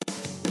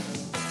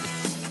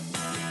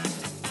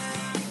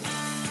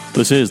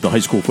This is the High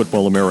School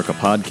Football America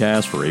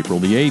podcast for April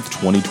the 8th,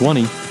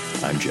 2020.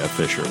 I'm Jeff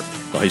Fisher.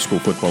 The High School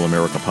Football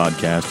America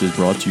podcast is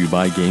brought to you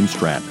by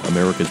GameStrat,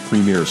 America's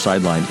premier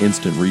sideline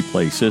instant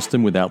replay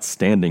system with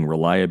outstanding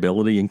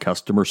reliability and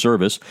customer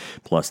service,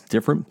 plus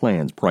different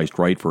plans priced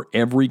right for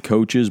every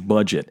coach's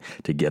budget.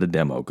 To get a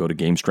demo, go to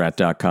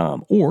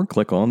GameStrat.com or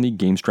click on the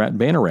GameStrat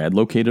banner ad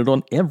located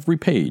on every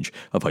page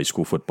of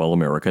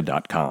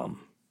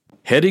HighSchoolFootballAmerica.com.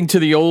 Heading to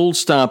the old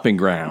stomping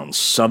grounds,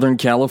 Southern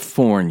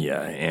California,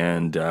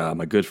 and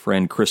my good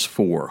friend Chris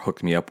Four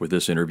hooked me up with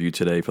this interview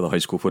today for the High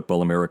School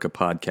Football America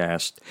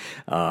podcast.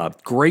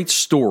 Great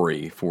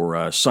story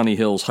for Sunny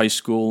Hills High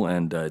School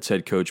and its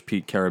head coach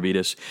Pete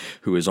Karavedas,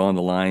 who is on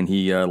the line.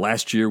 He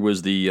last year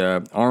was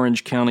the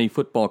Orange County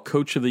Football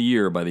Coach of the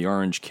Year by the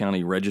Orange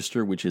County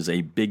Register, which is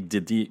a big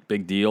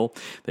deal.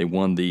 They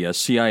won the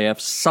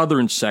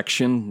CIF-Southern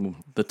Section,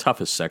 the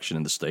toughest section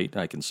in the state.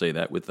 I can say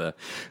that with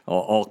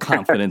all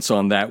confidence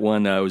on that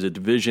one. It was a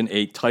Division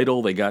VIII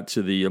title. They got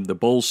to the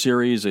Bowl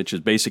Series, which is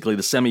basically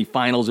the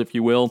semifinals, if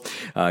you will.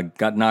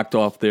 Got knocked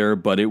off there,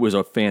 but it was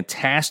a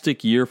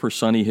fantastic year for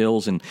Sunny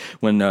Hills. And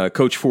when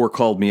Coach Four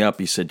called me up,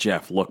 he said,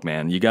 "Jeff, look,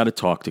 man, you got to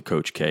talk to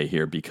Coach K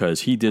here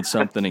because he did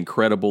something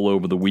incredible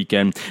over the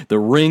weekend. The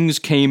rings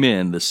came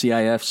in, the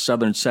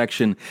CIF-Southern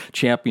Section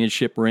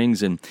Championship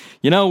rings. And,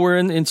 you know, we're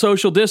in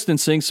social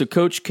distancing, so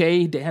Coach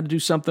K had to do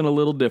something a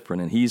little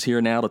different. And he's here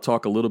now to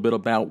talk a little bit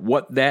about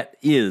what that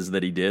is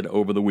that he did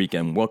over the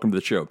weekend. Welcome to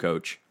the show,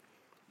 Coach.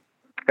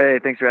 Hey,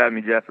 thanks for having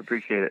me, Jeff.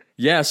 Appreciate it.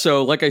 Yeah,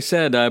 so like I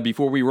said,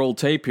 before we rolled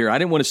tape here, I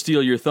didn't want to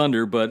steal your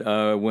thunder, but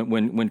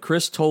when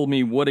Chris told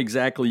me what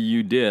exactly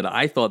you did,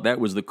 I thought that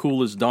was the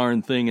coolest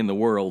darn thing in the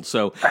world.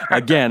 So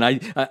again, I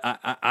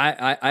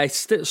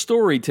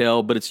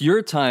storytell, but it's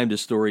your time to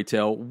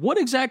storytell. What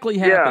exactly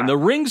happened? Yeah. The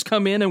rings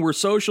come in and we're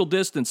social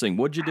distancing.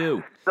 What'd you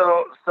do?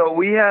 So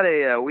we had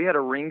a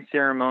ring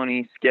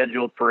ceremony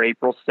scheduled for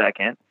April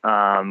 2nd,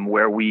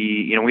 where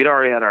we'd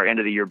already had our end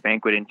of the year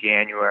banquet in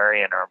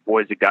January, and our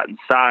boys had gotten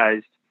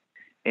sized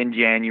in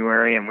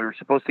January, and we were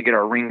supposed to get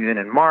our rings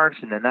in March,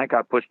 and then that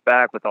got pushed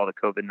back with all the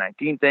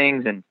COVID-19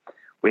 things, and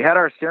we had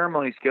our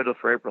ceremony scheduled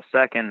for April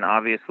 2nd.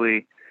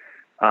 Obviously,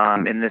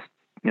 in this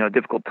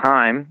difficult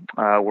time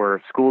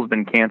where school's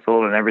been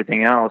canceled and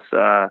everything else,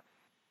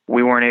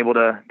 we weren't able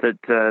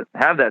to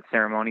have that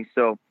ceremony.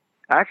 So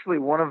actually,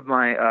 one of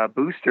my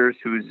boosters,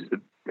 his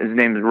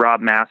name is Rob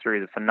Masser,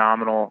 he's a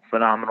phenomenal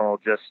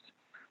just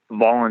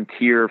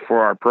volunteer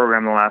for our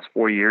program the last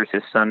 4 years.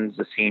 His son's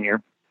a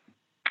senior.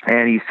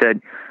 And he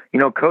said,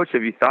 Coach,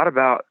 have you thought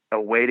about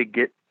a way to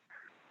get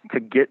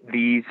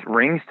these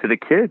rings to the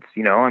kids?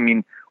 I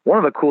mean, one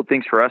of the cool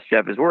things for us,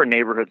 Jeff, is we're a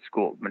neighborhood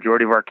school.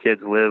 Majority of our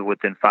kids live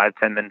within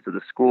 5-10 minutes of the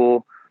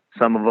school.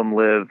 Some of them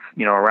live,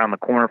 around the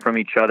corner from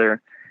each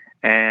other.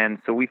 And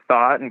so we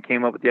thought and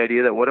came up with the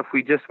idea that what if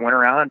we just went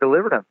around and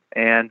delivered them?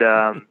 And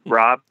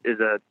Rob is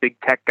a big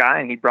tech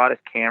guy, and he brought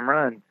his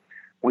camera, and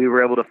we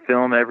were able to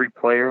film every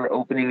player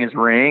opening his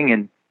ring.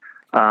 And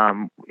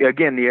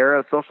again, the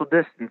era of social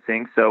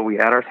distancing, so we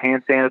had our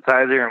hand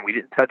sanitizer, and we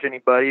didn't touch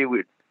anybody.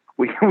 We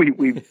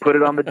put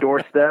it on the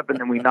doorstep, and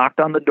then we knocked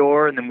on the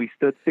door, and then we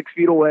stood 6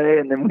 feet away,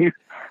 and then we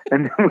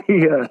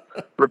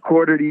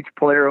recorded each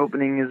player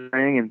opening his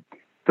ring. And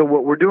so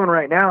what we're doing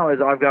right now is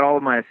I've got all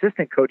of my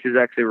assistant coaches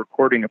actually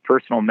recording a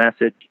personal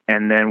message,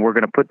 and then we're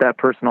going to put that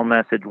personal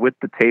message with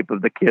the tape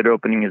of the kid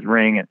opening his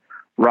ring. And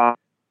Rob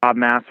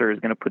Masser is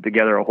going to put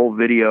together a whole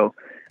video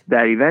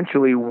that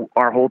eventually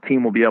our whole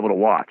team will be able to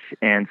watch.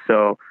 And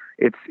so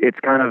it's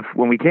kind of,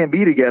 when we can't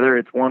be together,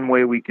 it's one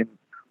way we can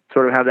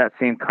sort of have that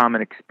same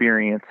common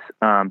experience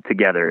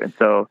together. And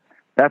so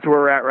that's where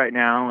we're at right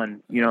now.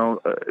 And,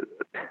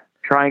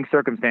 trying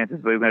circumstances,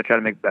 but we're going to try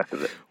to make the best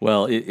of it.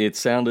 Well, it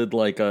sounded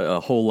like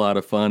a whole lot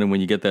of fun, and when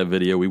you get that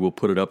video, we will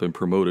put it up and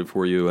promote it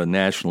for you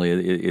nationally.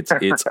 It's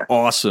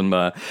awesome.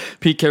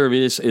 Pete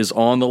Karavedas is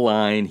on the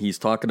line. He's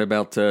talking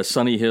about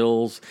Sunny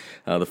Hills,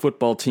 the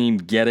football team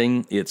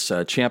getting its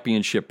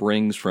championship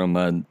rings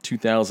from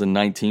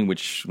 2019,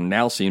 which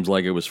now seems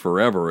like it was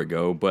forever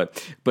ago.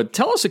 But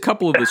tell us a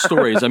couple of the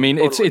stories. I mean,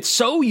 it's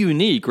so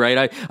unique,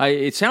 right?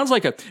 It sounds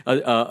like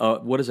a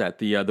what is that?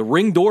 The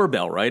Ring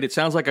doorbell, right? It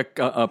sounds like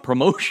a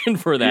promotion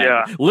for that.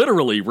 Yeah.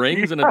 Literally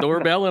rings and a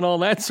doorbell and all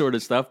that sort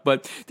of stuff.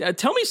 But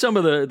tell me some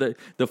of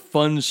the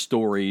fun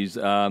stories.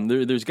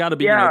 There's got to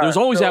be, there's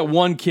always that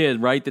one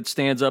kid, right, that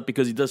stands up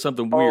because he does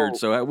something weird.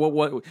 So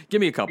what? Give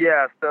me a couple.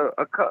 Yeah. So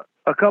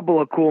a couple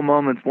of cool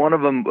moments. One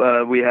of them,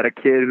 we had a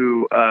kid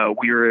who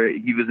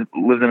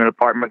lived in an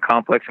apartment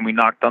complex, and we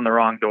knocked on the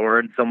wrong door,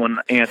 and someone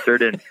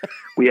answered, and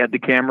we had the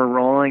camera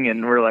rolling,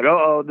 and we're like,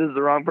 oh, this is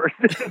the wrong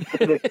person.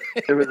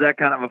 There was that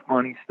kind of a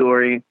funny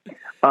story.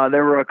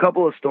 There were a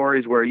couple of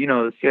stories where,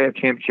 the CIF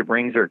championship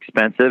rings are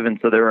expensive. And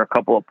so there were a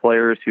couple of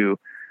players who,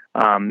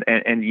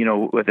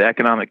 with the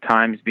economic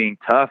times being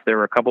tough, there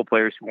were a couple of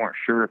players who weren't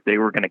sure if they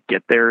were going to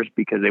get theirs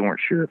because they weren't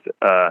sure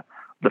if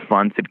the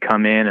funds had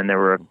come in. And there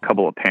were a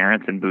couple of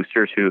parents and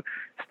boosters who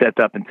stepped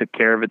up and took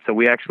care of it. So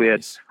we actually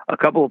had a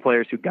couple of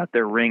players who got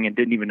their ring and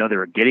didn't even know they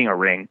were getting a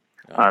ring.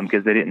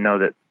 because they didn't know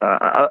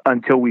that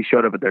until we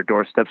showed up at their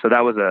doorstep. So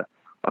that was a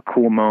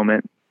cool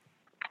moment.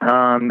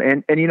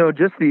 And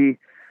just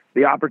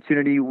the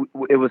opportunity,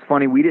 it was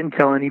funny. We didn't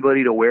tell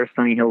anybody to wear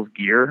Sunny Hills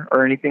gear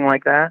or anything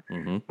like that.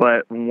 Mm-hmm.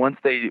 But once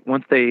they,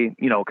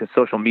 because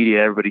social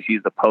media, everybody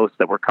sees the posts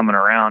that were coming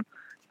around.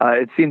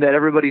 It seemed that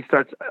everybody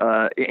starts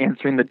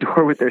answering the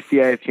door with their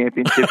CIF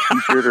Championship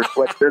t-shirt or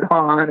sweatshirt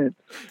on. And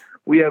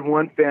we had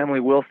one family,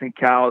 Wilson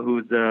Cowell,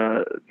 who's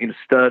a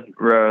stud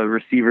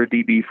receiver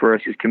DB for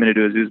us. He's committed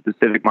to Azusa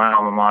Pacific, my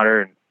alma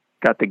mater, and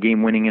got the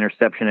game-winning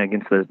interception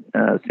against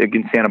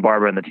Santa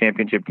Barbara in the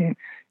championship game.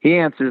 He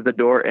answers the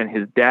door, and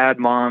his dad,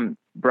 mom,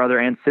 brother,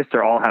 and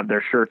sister all have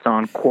their shirts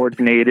on,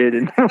 coordinated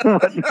and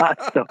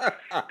whatnot. So,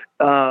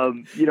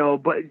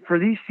 but for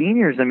these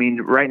seniors, I mean,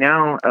 right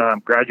now,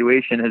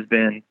 graduation has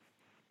been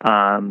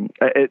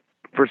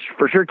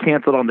for sure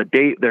canceled on the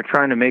date. They're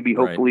trying to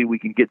hopefully we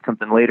can get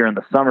something later in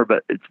the summer,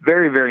 but it's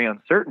very, very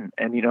uncertain.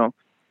 And,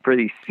 for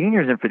these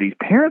seniors and for these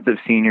parents of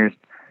seniors,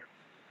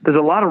 there's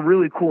a lot of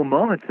really cool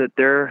moments that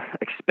they're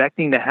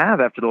expecting to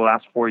have after the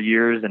last 4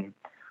 years. And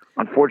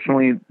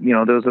unfortunately,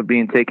 those are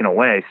being taken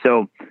away.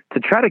 So to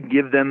try to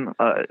give them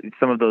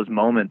some of those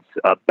moments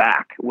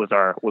back was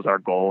our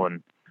goal.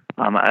 And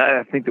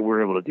I think that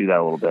we're able to do that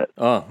a little bit.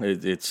 Oh,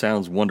 it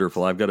sounds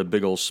wonderful. I've got a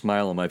big old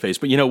smile on my face.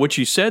 But what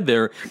you said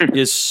there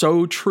is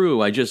so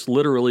true. I just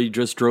literally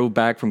drove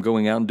back from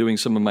going out and doing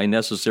some of my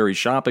necessary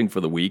shopping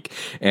for the week.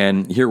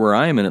 And here where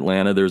I am in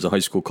Atlanta, there's a high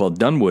school called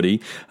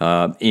Dunwoody.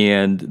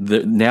 And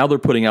now they're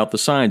putting out the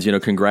signs,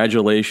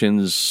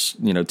 congratulations,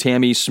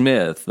 Tammy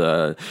Smith,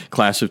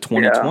 class of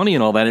 2020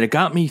 and all that. And it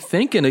got me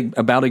thinking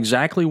about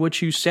exactly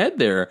what you said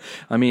there.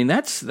 I mean,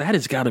 that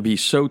has got to be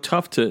so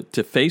tough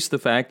to face the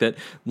fact that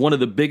one of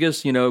the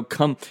biggest,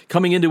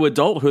 coming into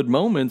adulthood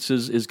moments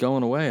is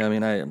going away. I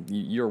mean,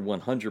 you're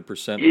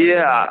 100% right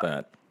about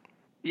that.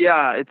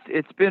 Yeah,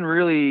 it's been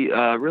really,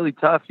 really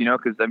tough,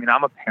 because I mean,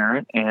 I'm a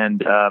parent,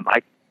 and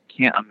I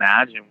can't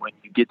imagine when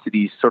you get to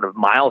these sort of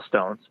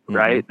milestones, mm-hmm.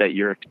 right, that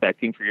you're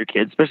expecting for your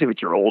kids, especially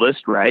with your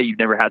oldest, right? You've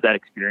never had that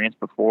experience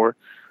before,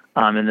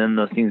 and then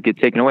those things get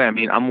taken away. I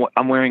mean,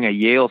 I'm wearing a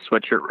Yale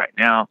sweatshirt right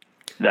now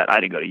that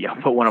I didn't go to Yale,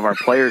 but one of our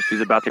players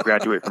who's about to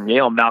graduate from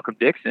Yale, Malcolm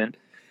Dixon,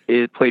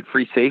 played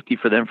free safety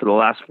for them for the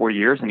last 4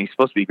 years, and he's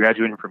supposed to be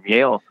graduating from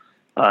Yale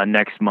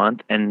next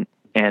month, and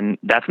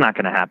that's not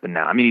going to happen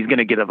now. I mean, he's going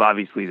to get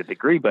obviously the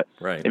degree, but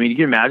right. I mean, you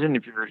can imagine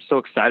if you're so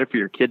excited for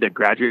your kid to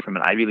graduate from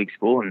an Ivy League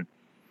school,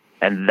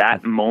 and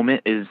that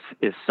moment is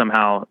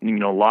somehow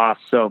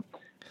lost. So,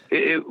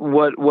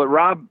 what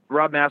Rob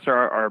Masser,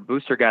 our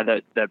booster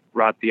guy that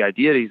brought the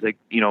idea, he's like,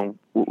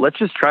 let's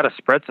just try to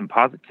spread some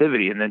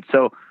positivity, and then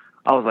so.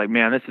 I was like,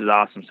 man, this is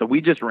awesome. So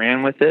we just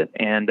ran with it,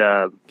 and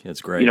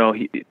it's great.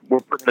 We're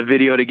putting the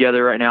video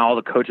together right now. All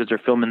the coaches are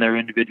filming their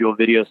individual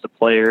videos to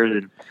players,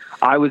 and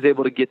I was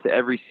able to get to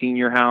every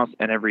senior house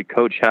and every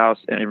coach house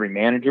and every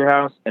manager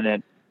house, and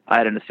then I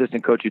had an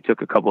assistant coach who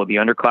took a couple of the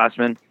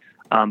underclassmen.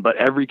 But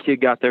every kid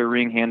got their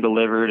ring hand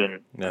delivered,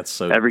 and that's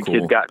so every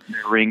cool. kid got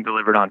their ring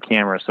delivered on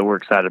camera. So we're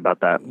excited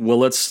about that. Well,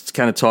 let's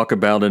kind of talk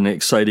about an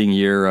exciting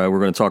year. We're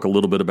going to talk a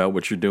little bit about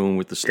what you're doing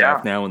with the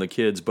staff now and the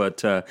kids. But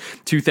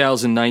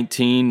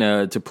 2019,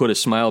 to put a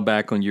smile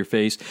back on your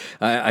face,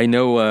 I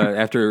know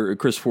after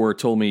Chris Ford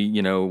told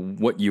me,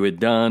 what you had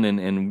done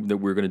and that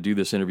we were going to do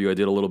this interview, I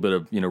did a little bit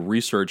of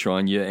research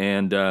on you,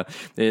 and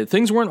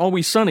things weren't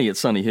always sunny at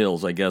Sunny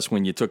Hills, I guess,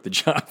 when you took the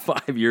job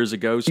 5 years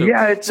ago. So,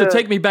 so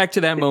take me back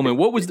to that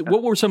moment.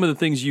 What were some of the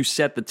things you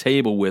set the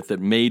table with that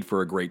made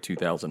for a great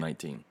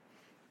 2019?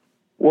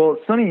 Well,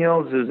 Sunny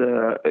Hills is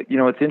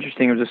it's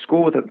interesting. It was a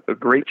school with a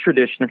great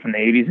tradition from the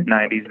 80s and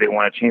 90s. They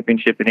won a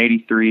championship in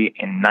 83,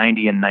 in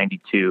 90, and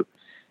 92.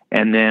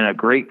 And then a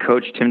great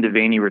coach, Tim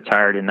Devaney,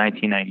 retired in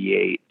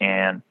 1998.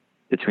 And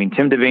between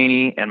Tim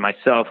Devaney and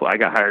myself, I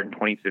got hired in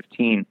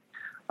 2015.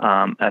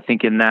 I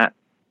think in that,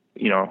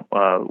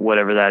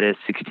 whatever that is,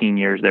 16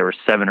 years, there were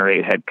 7 or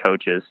 8 head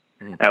coaches.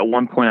 At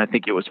one point, I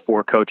think it was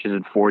 4 coaches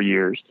in 4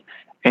 years.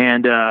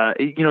 And,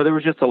 there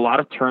was just a lot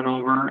of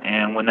turnover.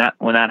 And when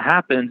that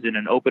happens in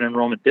an open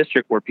enrollment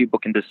district where people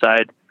can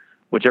decide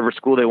whichever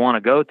school they want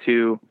to go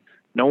to,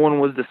 no one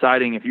was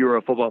deciding if you were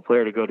a football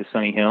player to go to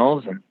Sunny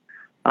Hills.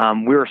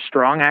 And we were a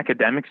strong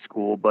academic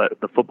school,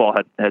 but the football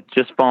had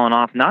just fallen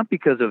off, not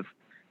because of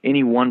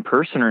any one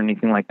person or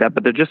anything like that,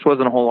 but there just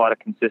wasn't a whole lot of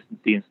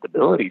consistency and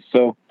stability.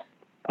 So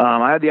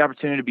I had the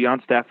opportunity to be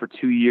on staff for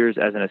 2 years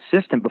as an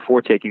assistant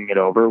before taking it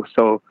over.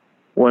 So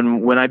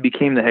when I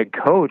became the head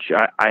coach,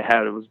 I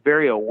was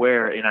very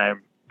aware, and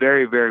I'm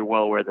very, very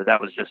well aware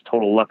that was just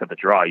total luck of the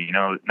draw.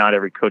 Not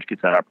every coach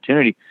gets that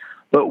opportunity,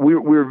 but we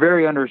were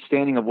very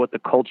understanding of what the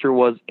culture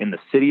was in the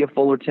city of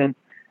Fullerton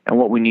and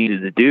what we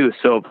needed to do.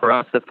 So for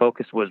us, the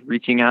focus was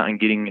reaching out and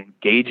getting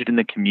engaged in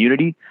the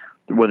community,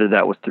 whether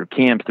that was through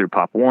camp, through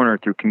Pop Warner,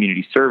 through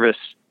community service,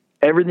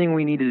 everything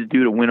we needed to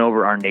do to win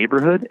over our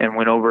neighborhood and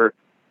win over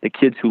the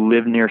kids who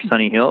live near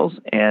Sunny Hills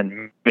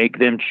and make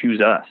them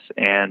choose us.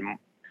 And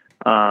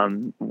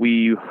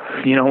we,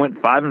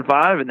 went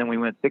 5-5, and then we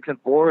went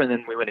 6-4, and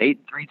then we went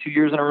 8-3 2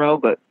 years in a row.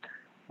 But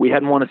we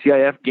hadn't won a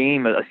CIF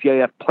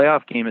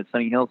playoff game at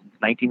Sunny Hills since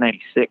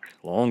 1996.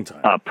 Long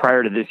time.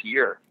 Prior to this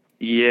year.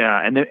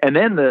 Yeah, and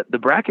then the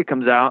bracket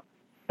comes out,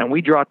 and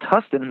we draw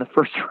Tustin in the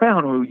first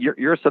round.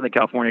 You're a Southern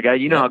California guy.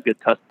 You know how good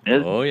Tustin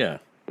is. Oh, yeah.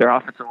 Their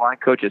offensive line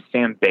coach is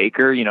Sam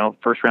Baker,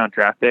 first-round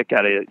draft pick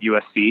out of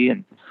USC,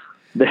 and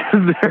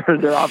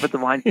their offensive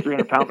line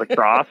 300 pounds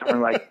across. And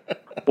we're like,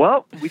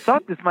 well, we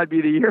thought this might be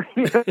the year.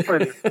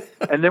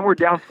 And then we're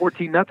down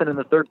 14-0 in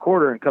the third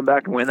quarter and come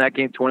back and win that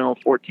game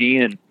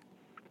 21-14. And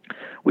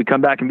we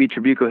come back and beat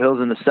Trabuco Hills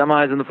in the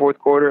semis in the fourth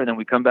quarter, and then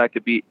we come back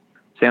to beat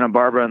Santa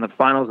Barbara in the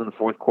finals in the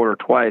fourth quarter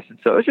twice. And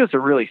so it's just a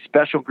really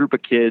special group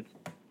of kids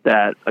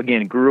that,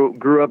 again,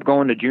 grew up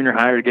going to junior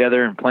high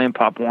together and playing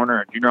Pop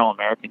Warner and Junior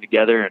All-American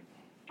together, and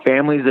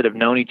families that have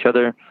known each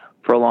other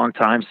for a long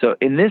time. So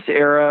in this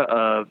era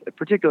of,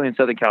 particularly in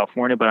Southern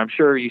California, but I'm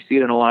sure you see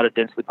it in a lot of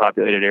densely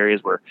populated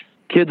areas where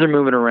kids are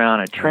moving around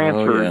and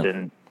transfers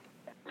and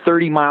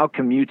 30-mile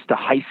commutes to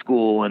high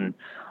school and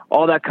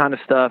all that kind of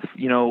stuff,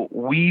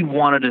 we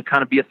wanted to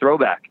kind of be a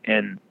throwback,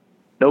 and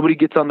nobody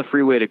gets on the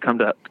freeway to come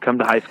to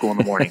high school in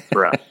the morning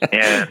for us.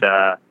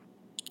 And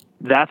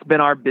that's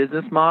been our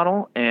business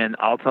model. And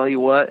I'll tell you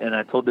what, and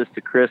I told this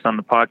to Chris on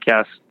the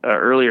podcast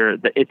earlier,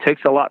 that it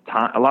takes a lot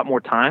more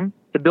time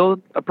to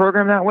build a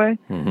program that way.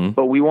 Mm-hmm.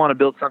 But we want to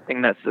build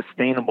something that's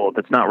sustainable,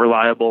 that's not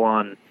reliable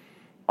on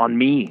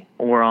me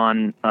or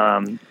on,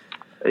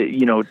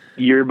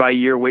 year by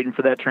year waiting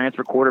for that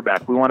transfer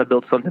quarterback. We want to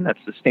build something that's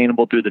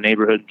sustainable through the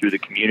neighborhood, through the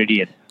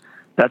community, and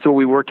that's what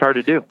we worked hard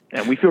to do.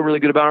 And we feel really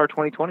good about our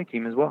 2020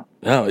 team as well.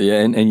 Oh,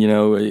 yeah. And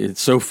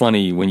it's so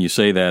funny when you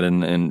say that,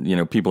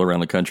 and people around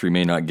the country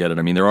may not get it.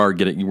 I mean,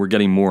 we're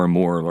getting more and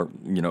more,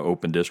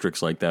 open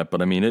districts like that.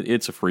 But I mean,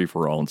 it's a free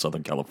for all in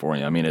Southern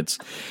California. I mean, it's,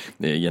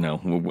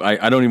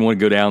 I don't even want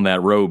to go down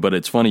that road, but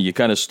it's funny. You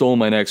kind of stole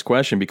my next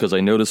question, because I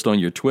noticed on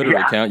your Twitter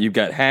account, you've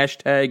got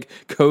hashtag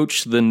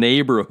Coach the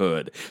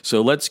Neighborhood.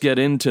 So let's get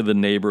into the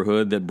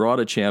neighborhood that brought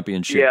a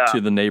championship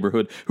to the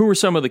neighborhood. Who were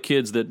some of the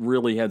kids that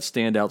really had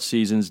standout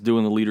seasons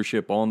doing the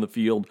leadership on the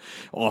field,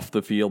 off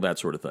the field, that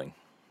sort of thing?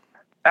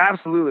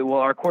 Absolutely. Well,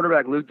 our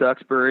quarterback, Luke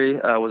Duxbury,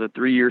 was a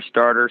 3-year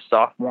starter,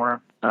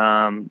 sophomore,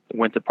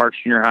 went to Parks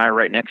Junior High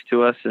right next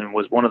to us, and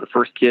was one of the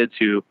first kids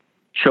who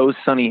chose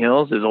Sunny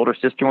Hills. His older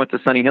sister went to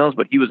Sunny Hills,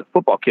 but he was a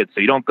football kid,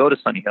 so you don't go to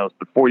Sunny Hills.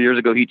 But 4 years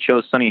ago, he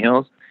chose Sunny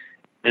Hills,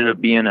 ended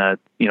up being a,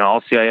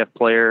 all CIF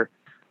player,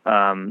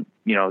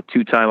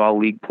 2-time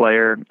all-league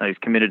player. He's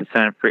committed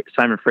to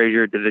Simon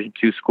Fraser Division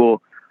II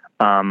school,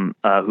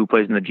 who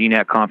plays in the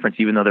GNAC conference,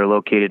 even though they're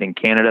located in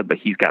Canada, but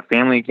he's got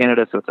family in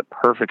Canada, so it's a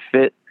perfect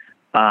fit.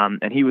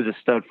 And he was a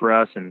stud for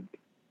us and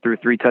threw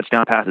 3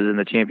 touchdown passes in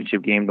the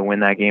championship game to win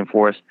that game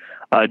for us.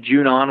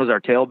 Junon was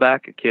our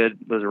tailback, a kid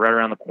was right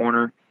around the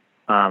corner,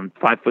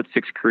 5'6"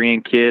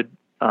 Korean kid,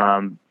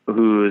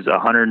 who's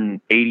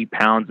 180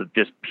 pounds of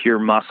just pure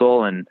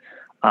muscle, and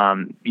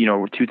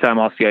 2-time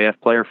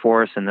All-CIF player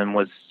for us, and then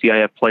was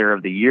CIF player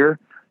of the year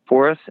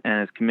for us,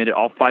 and is committed.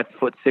 All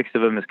 5'6"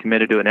 of them is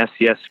committed to an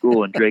FCS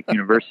school in Drake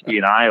University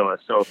in Iowa.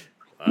 So,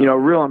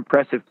 real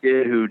impressive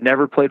kid who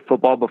never played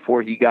football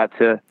before he got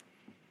to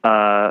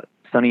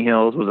Sunny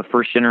Hills. Was a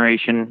first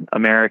generation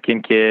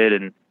American kid,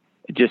 and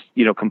just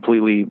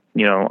completely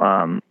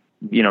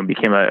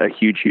became a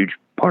huge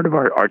part of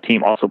our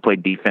team. Also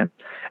played defense.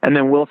 And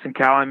then Wilson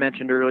Cow, I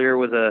mentioned earlier,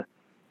 was a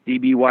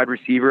DB wide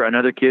receiver,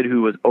 another kid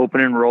who was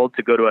open enrolled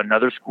to go to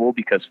another school,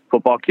 because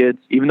football kids,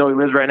 even though he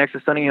lives right next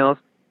to Sunny Hills,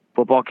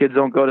 football kids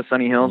don't go to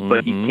Sunny Hills.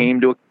 But he came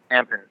to a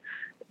camp, and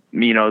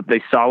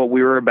they saw what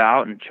we were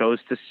about and chose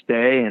to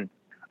stay, and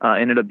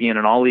ended up being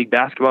an all-league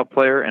basketball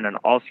player and an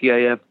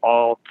all-CIF,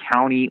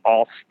 all-county,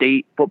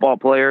 all-state football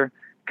player,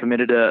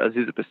 committed to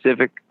Azusa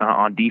Pacific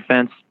on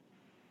defense,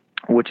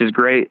 which is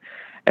great.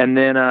 And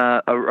then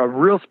a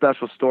real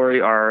special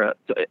story, our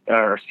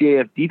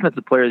CIF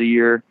Defensive Player of the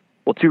Year,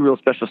 well, 2 real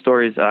special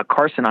stories.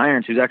 Carson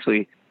Irons, who's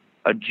actually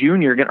a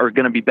junior or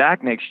going to be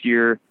back next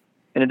year,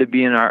 ended up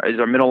being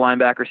our middle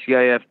linebacker,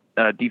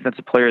 CIF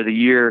Defensive Player of the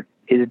Year.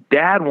 His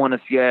dad won a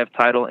CIF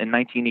title in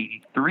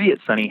 1983 at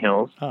Sunny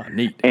Hills. Oh,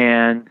 neat.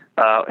 And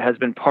has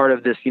been part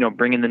of this,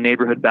 bringing the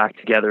neighborhood back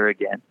together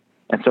again.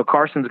 And so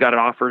Carson's got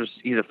offers.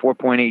 He's a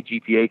 4.8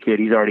 GPA kid.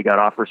 He's already got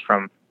offers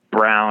from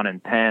Brown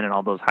and Penn and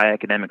all those high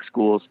academic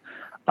schools.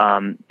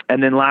 And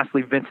then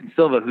lastly, Vincent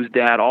Silva, whose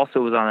dad also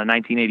was on the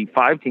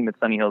 1985 team at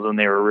Sunny Hills when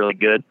they were really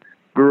good.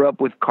 Grew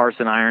up with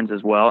Carson Irons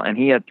as well, and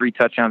he had 3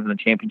 touchdowns in the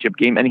championship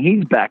game, and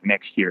he's back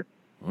next year.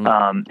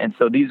 And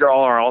so these are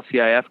all our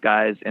all-CIF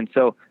guys. And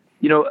so,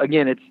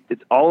 again,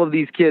 it's all of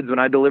these kids. When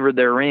I delivered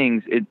their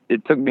rings,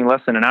 it took me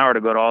less than an hour to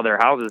go to all their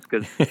houses,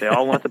 because they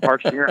all went to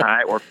Parks Junior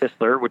High or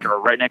Fistler, which are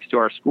right next to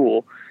our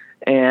school.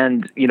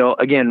 And,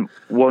 again,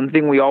 one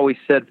thing we always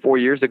said 5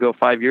 years ago,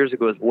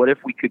 is what if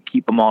we could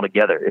keep them all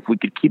together? If we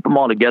could keep them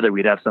all together,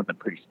 we'd have something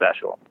pretty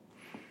special.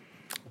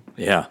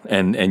 Yeah,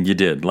 and you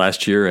did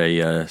last year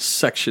a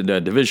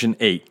Division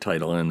 8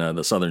 title in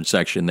the Southern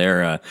Section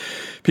there.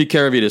 Pete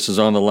Karavedas is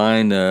on the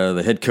line,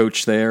 the head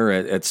coach there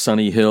at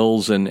Sunny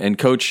Hills, and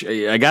Coach,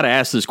 I got to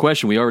ask this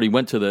question. We already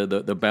went to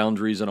the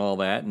boundaries and all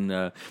that, and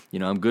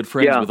I'm good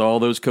friends with all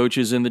those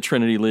coaches in the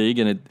Trinity League,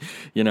 and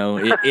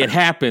it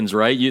happens,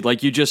 right?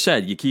 Like you just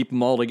said, you keep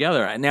them all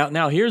together.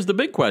 Now here's the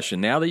big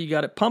question. Now that you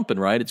got it pumping,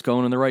 right? It's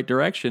going in the right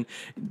direction.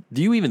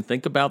 Do you even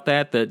think about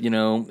that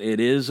it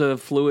is a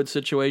fluid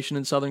situation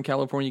in Southern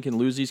California? You can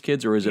lose these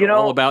kids, or is it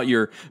all about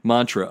your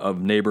mantra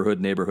of neighborhood,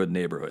 neighborhood,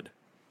 neighborhood?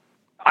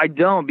 I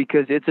don't,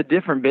 because it's a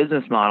different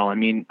business model. I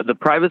mean, the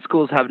private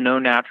schools have no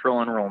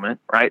natural enrollment,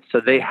 right? So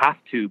they have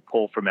to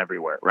pull from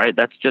everywhere, right?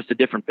 That's just a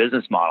different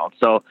business model.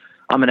 So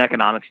I'm an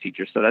economics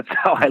teacher, so that's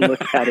how I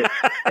look at it.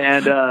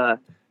 And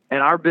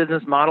our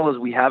business model is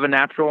we have a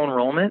natural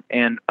enrollment,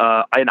 and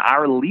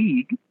our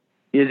league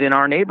is in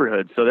our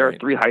neighborhood. So there are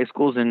 3 high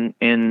schools in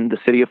the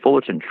city of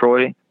Fullerton: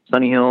 Troy,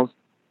 Sunny Hills,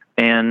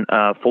 and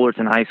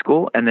Fullerton High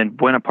School. And then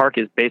Buena Park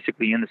is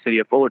basically in the city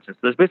of Fullerton. So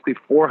there's basically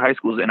 4 high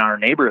schools in our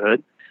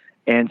neighborhood.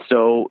 And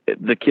so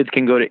the kids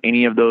can go to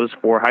any of those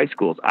 4 high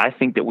schools. I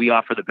think that we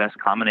offer the best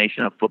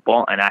combination of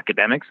football and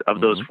academics of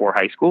those 4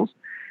 high schools.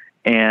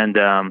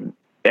 And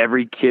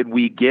every kid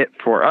we get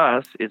for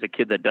us is a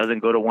kid that doesn't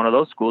go to one of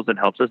those schools and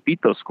helps us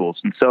beat those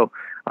schools. And so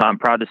I'm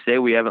proud to say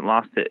we haven't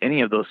lost to any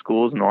of those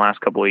schools in the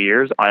last couple of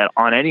years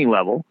on any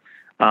level.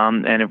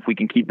 And if we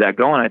can keep that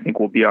going, I think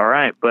we'll be all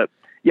right. But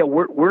yeah,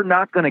 we're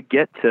not going to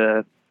get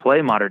to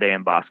play Mater Dei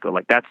and Bosco.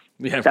 Like that's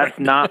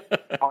not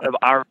part of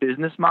our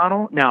business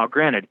model. Now,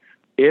 granted,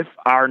 if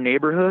our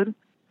neighborhood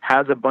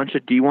has a bunch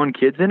of D1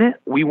 kids in it,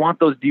 we want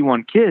those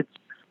D1 kids.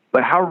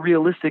 But how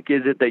realistic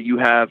is it that you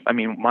have,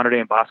 Mater Dei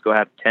and Bosco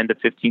have 10 to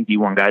 15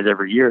 D1 guys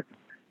every year?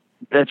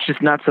 That's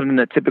just not something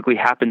that typically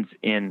happens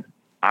in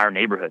our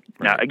neighborhood.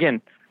 Right. Now,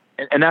 again,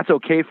 and that's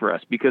okay for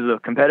us because of the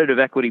competitive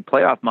equity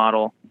playoff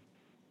model,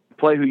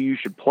 play who you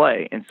should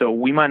play. And so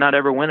we might not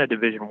ever win a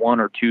Division 1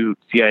 or 2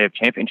 CIF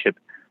championship.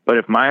 But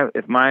if my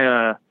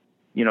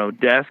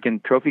desk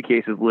and trophy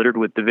case is littered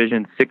with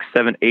Division 6,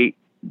 7, 8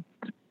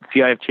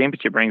 CIF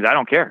championship rings, I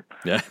don't care.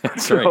 Yeah,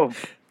 that's right.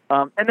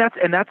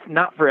 And that's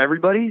not for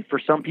everybody. For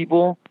some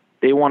people,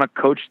 they want to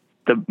coach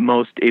the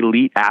most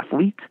elite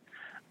athlete,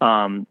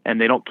 and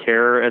they don't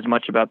care as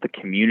much about the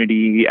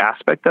community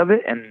aspect of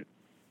it. And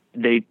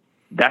this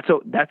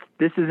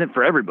isn't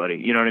for everybody.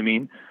 You know what I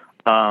mean?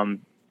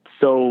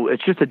 So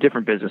it's just a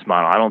different business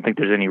model. I don't think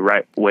there's any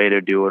right way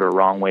to do it or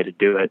wrong way to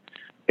do it.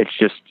 It's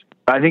just,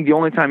 I think the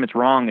only time it's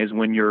wrong is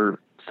when you're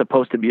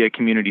supposed to be a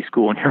community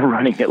school and you're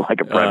running it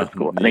like a private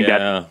school. I think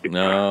I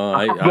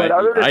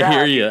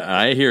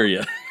hear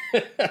you.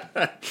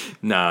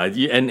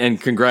 And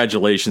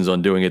congratulations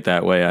on doing it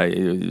that way.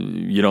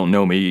 You don't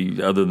know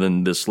me other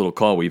than this little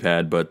call we've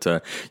had, but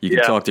you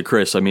can talk to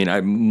Chris.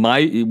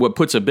 What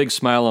puts a big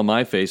smile on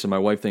my face, and my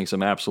wife thinks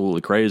I'm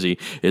absolutely crazy,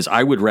 is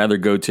I would rather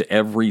go to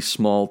every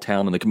small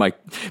town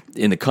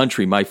in the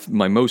country. My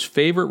most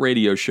favorite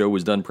radio show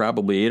was done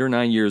probably 8 or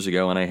 9 years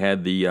ago, and I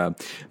had the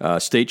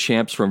state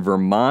champs from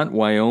Vermont,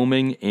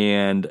 Wyoming,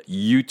 and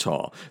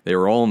Utah. They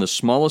were all in the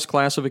smallest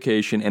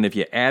classification, and if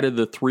you added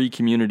the 3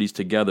 communities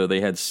together, they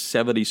had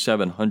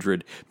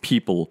 7,700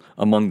 people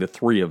among the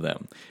 3 of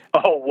them.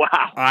 Oh,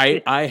 wow.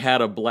 I had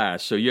a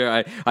blast. So,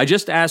 I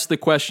just asked the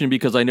question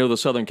because I know the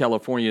Southern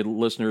California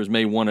listeners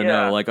may want to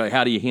know,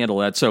 how do you handle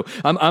that? So,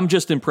 I'm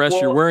just impressed.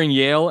 Well, you're wearing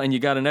Yale and you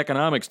got an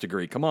economics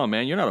degree. Come on,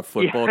 man. You're not a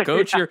football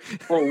coach. You're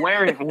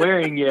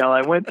wearing Yale.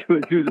 I went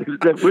to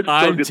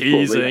I'm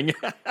teasing.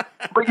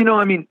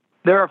 But,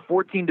 there are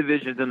 14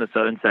 divisions in the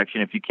Southern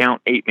Section. If you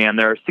count 8-man,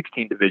 there are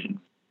 16 divisions.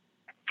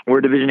 We're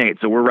Division 8,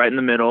 so we're right in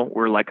the middle.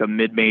 We're like a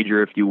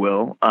mid-major, if you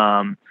will.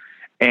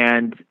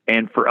 And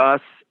for us,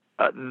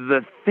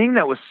 the thing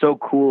that was so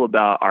cool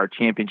about our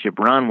championship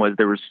run was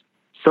there was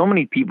so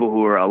many people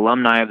who are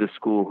alumni of the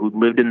school who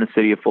lived in the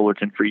city of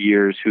Fullerton for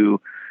years,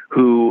 who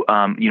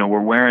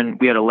were wearing.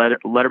 We had a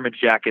Letterman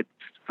jacket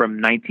from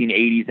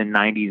 1980s and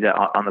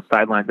 90s on the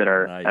sidelines at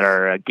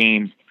our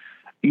games.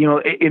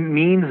 It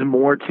means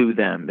more to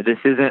them. This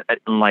isn't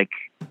like.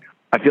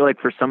 I feel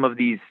like for some of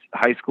these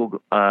high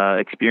school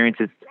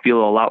experiences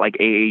feel a lot like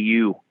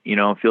AAU,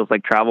 it feels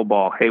like travel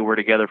ball. Hey, we're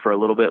together for a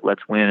little bit.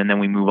 Let's win. And then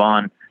we move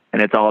on.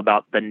 And it's all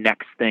about the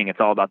next thing. It's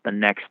all about the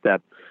next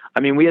step.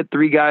 We had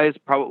 3 guys.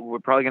 We're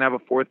probably going to have a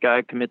 4th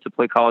guy commit to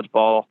play college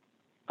ball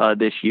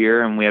this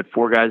year. And we had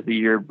 4 guys the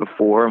year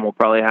before. And we'll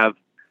probably have,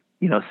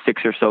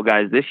 6 or so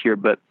guys this year.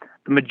 But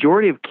the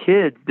majority of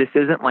kids, this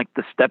isn't like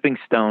the stepping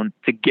stone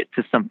to get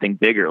to something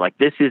bigger. Like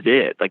this is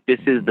it. Like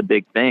this is the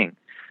big thing.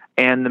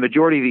 And the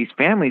majority of these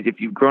families,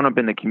 if you've grown up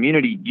in the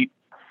community,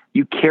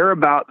 you care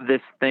about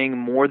this thing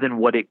more than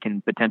what it can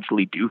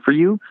potentially do for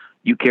you.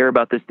 You care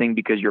about this thing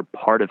because you're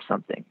part of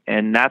something.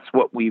 And that's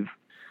what we've,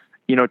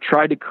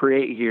 tried to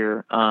create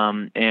here.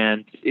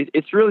 And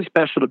it's really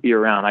special to be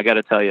around. I got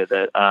to tell you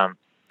that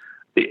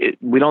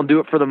we don't do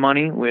it for the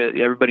money.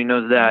 Everybody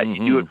knows that.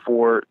 Mm-hmm. You do it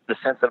for the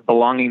sense of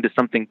belonging to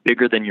something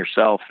bigger than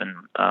yourself. And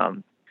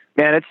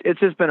man, it's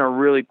just been a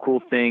really cool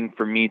thing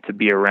for me to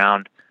be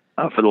around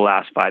for the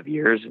last 5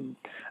 years. And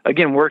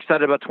again, we're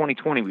excited about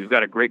 2020. We've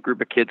got a great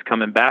group of kids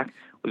coming back.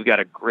 We've got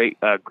a great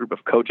group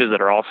of coaches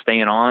that are all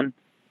staying on.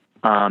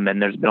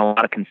 And there's been a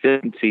lot of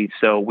consistency.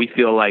 So we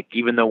feel like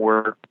even though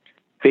we're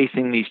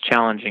facing these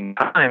challenging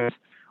times,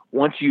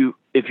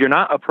 if you're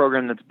not a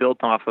program that's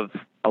built off of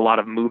a lot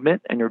of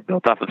movement and you're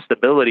built off of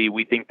stability,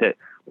 we think that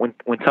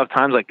when tough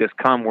times like this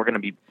come, we're going to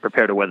be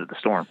prepared to weather the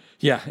storm.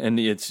 Yeah, and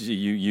it's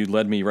you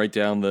led me right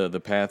down the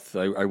path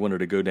I wanted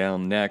to go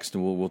down next,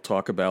 and we'll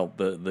talk about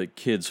the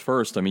kids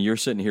first. I mean, you're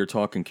sitting here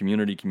talking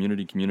community,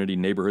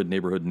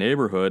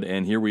 neighborhood,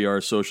 and here we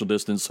are, social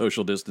distance,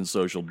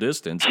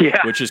 yeah.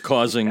 which is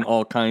causing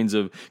all kinds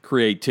of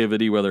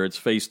creativity, whether it's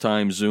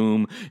FaceTime,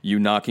 Zoom, you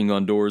knocking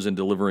on doors and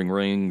delivering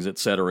rings, et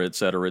cetera, et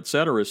cetera, et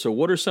cetera. So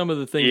what are some of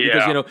the things,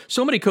 because,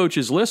 so many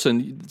coaches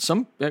listen,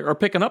 some are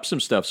picking up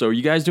some stuff. So are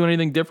you guys doing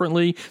anything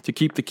differently to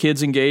keep the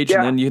kids engaged?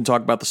 And then you can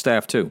talk about the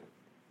staff too.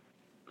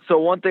 So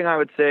one thing I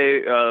would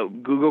say,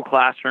 Google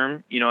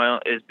Classroom,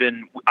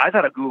 I've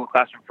had a Google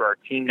Classroom for our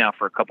team now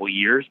for a couple of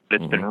years,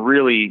 but it's been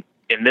really,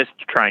 in this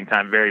trying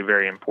time, very,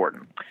 very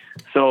important.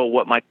 So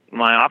what my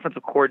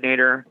offensive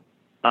coordinator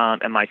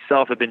and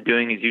myself have been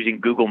doing is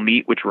using Google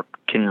Meet, which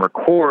can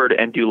record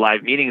and do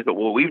live meetings. But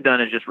what we've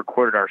done is just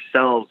recorded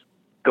ourselves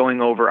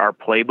going over our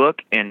playbook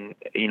and,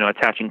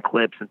 attaching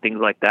clips and things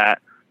like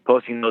that,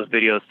 posting those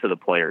videos to the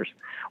players.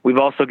 We've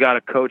also got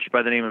a coach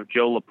by the name of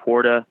Joe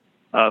Laporta,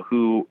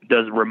 who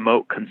does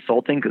remote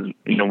consulting because,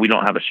 we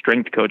don't have a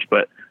strength coach,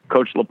 but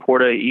Coach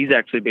Laporta, he's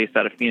actually based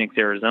out of Phoenix,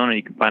 Arizona.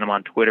 You can find him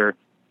on Twitter.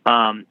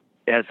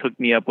 Has hooked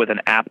me up with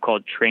an app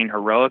called Train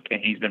Heroic,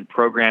 and he's been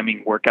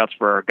programming workouts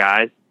for our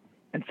guys.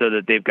 And so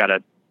that they've got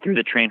through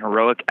the Train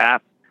Heroic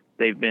app,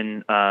 they've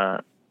been,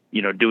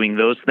 doing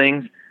those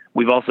things.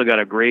 We've also got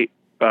a great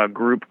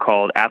group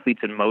called Athletes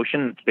in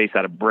Motion. It's based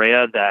out of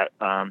Brea that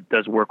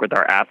does work with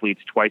our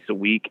athletes twice a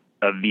week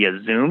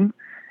via Zoom.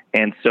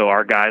 And so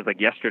our guys,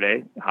 like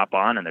yesterday, hop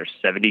on, and there's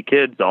 70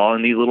 kids all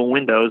in these little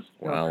windows.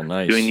 Wow,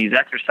 nice. Doing these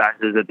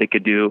exercises that they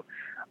could do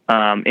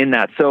in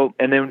that. So,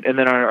 and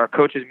then our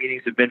coaches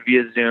meetings have been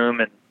via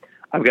Zoom, and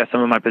I've got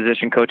some of my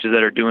position coaches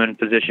that are doing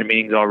position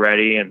meetings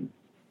already. And,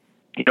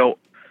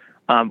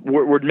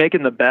 we're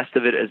making the best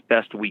of it as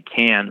best we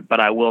can, but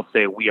I will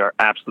say we are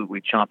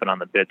absolutely chomping on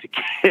the bit to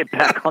get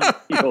back on the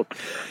field.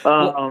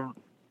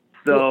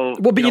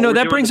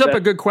 That brings up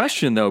a good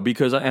question, though,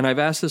 because, and I've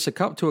asked this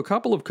to a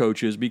couple of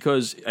coaches,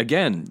 because,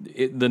 again,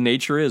 the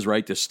nature is,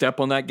 right, to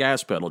step on that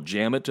gas pedal,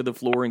 jam it to the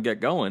floor and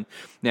get going.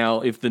 Now,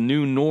 if the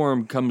new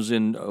norm comes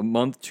in a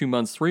month, 2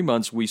 months, 3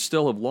 months, we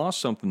still have lost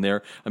something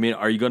there. I mean,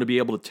 are you going to be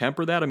able to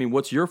temper that? I mean,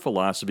 what's your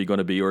philosophy going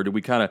to be, or do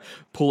we kind of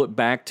pull it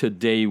back to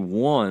day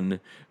one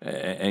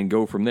and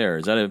go from there?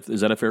 Is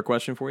that a fair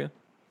question for you?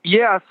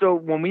 Yeah, so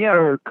when we had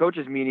our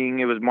coaches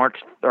meeting, it was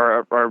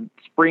our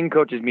spring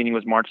coaches meeting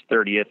was March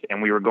 30th,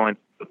 and we were going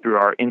through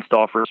our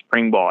install for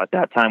spring ball. At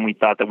that time, we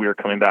thought that we were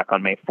coming back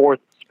on May 4th.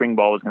 Spring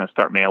ball was going to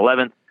start May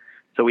 11th.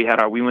 So we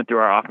went through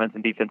our offense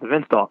and defensive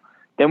install.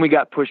 Then we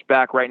got pushed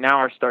back. Right now,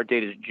 our start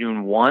date is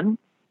June 1.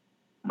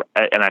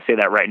 And I say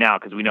that right now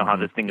because we know how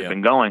this thing has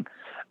been going.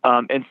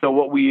 And so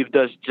what we've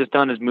just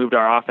done is moved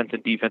our offense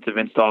and defensive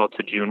install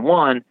to June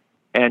 1.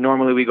 And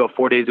normally we go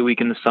 4 days a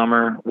week in the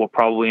summer. We'll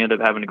probably end up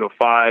having to go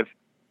 5 to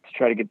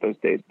try to get those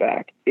days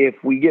back.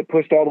 If we get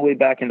pushed all the way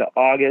back into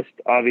August,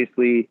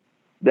 obviously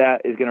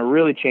that is going to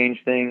really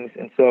change things.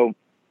 And so,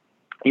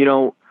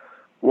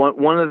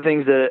 one of the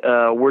things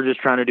that we're just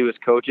trying to do as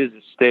coaches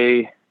is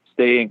stay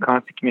in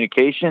constant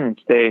communication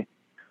and stay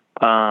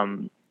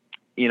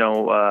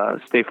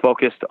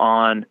focused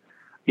on,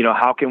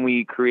 how can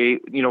we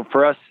create,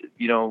 for us,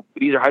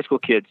 these are high school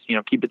kids,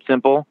 keep it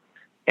simple.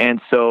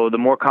 And so the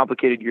more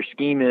complicated your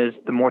scheme is,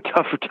 the more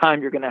tougher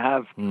time you're going to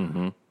have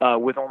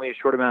with only a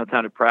short amount of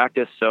time to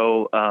practice.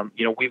 So,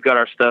 we've got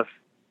our stuff.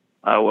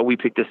 We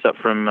picked this up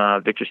from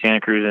Victor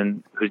Santa Cruz,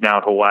 and who's now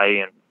at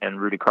Hawaii,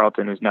 and Rudy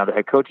Carlton, who's now the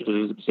head coach of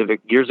the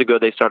Pacific. Years ago,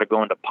 they started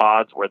going to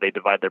pods where they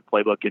divide their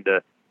playbook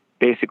into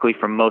basically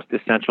from most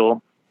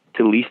essential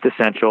to least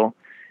essential.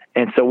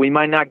 And so we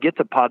might not get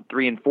to pod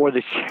 3 and 4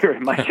 this year.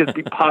 It might just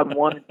be pod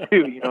 1 and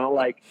 2,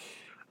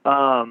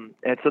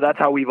 and so that's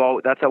how we've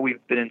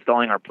been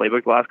installing our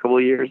playbook the last couple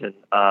of years. And,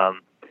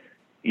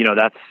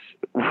 that's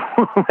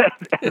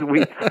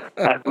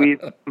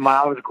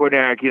my offensive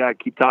coordinator, I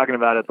keep talking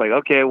about it. It's like,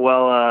 okay,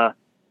 well,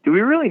 do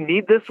we really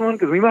need this one?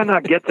 Cause we might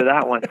not get to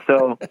that one.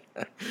 So,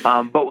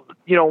 but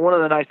one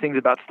of the nice things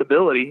about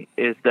stability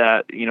is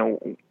that,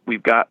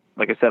 we've got,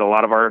 like I said,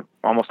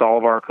 almost all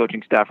of our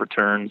coaching staff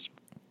returns,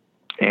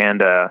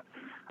 and,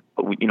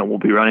 we'll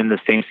be running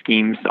the same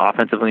schemes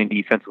offensively and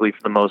defensively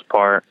for the most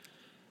part.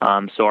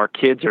 So our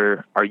kids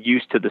are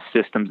used to the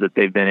systems that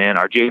they've been in.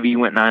 Our JV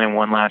went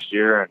 9-1 last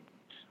year, and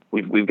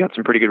we've got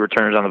some pretty good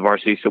returners on the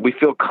varsity. So we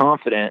feel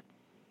confident.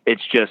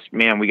 It's just,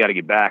 man, we got to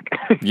get back.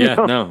 Yeah,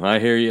 no, I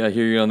hear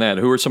you on that.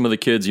 Who are some of the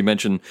kids? You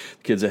mentioned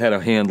kids that had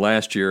a hand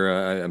last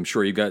year. I'm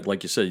sure you got,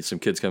 like you said, some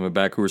kids coming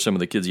back. Who are some of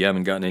the kids you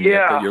haven't gotten in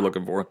yet that you're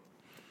looking for?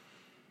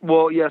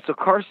 Well, yeah, so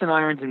Carson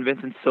Irons and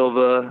Vincent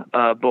Silva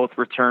both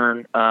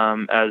return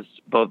as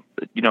both,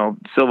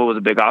 Silva was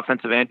a big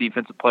offensive and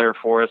defensive player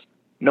for us.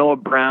 Noah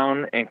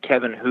Brown and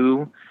Kevin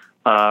Hu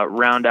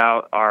round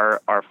out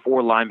our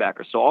four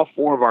linebackers. So all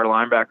four of our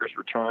linebackers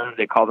return.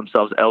 They call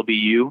themselves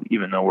LBU,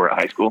 even though we're at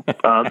high school.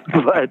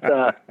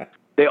 But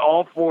they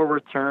all four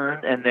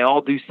return, and they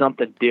all do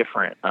something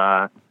different.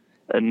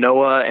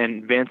 Noah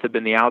and Vince have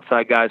been the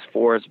outside guys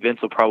for us.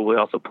 Vince will probably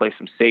also play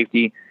some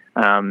safety.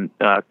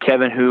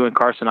 Kevin Hu and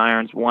Carson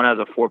Irons, one has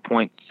a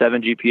 4.7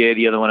 GPA,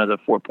 the other one has a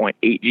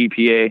 4.8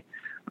 GPA.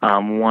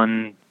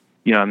 One,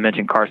 I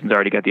mentioned Carson's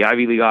already got the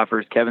Ivy League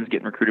offers. Kevin's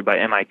getting recruited by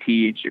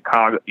MIT,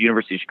 Chicago,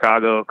 University of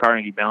Chicago,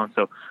 Carnegie Mellon.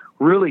 So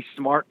really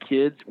smart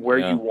kids where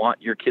you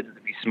want your kids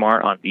to be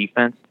smart on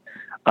defense.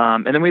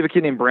 And then we have a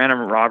kid named Brandon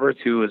Roberts,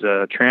 who was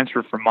a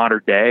transfer from Mater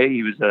Dei.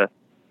 He was a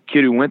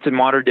kid who went to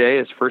Mater Dei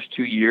his first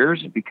 2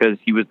 years because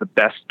he was the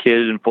best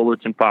kid in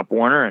Fullerton Pop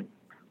Warner, and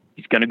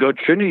he's going to go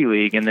Trinity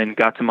League, and then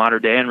got to Mater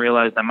Dei and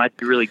realized I might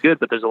be really good,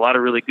 but there's a lot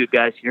of really good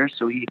guys here.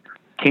 So he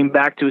came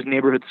back to his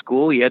neighborhood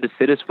school. He had to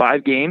sit his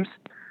 5 games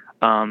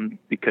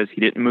because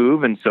he didn't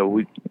move. And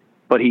so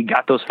but he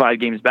got those 5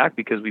 games back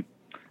because we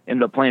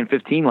ended up playing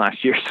 15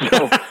 last year.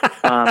 So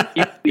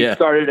he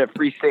started at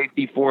free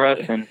safety for us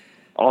and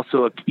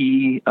also a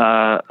key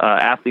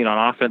athlete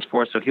on offense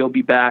for us. So he'll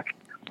be back.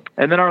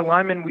 And then our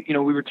linemen,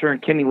 we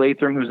returned Kenny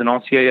Latham, who's an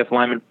all-CIF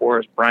lineman for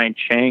us, Brian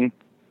Chang,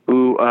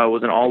 who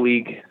was an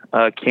all-league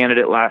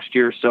candidate last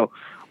year. So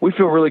we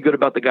feel really good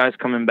about the guys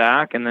coming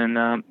back. And then,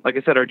 like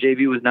I said, our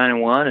JV was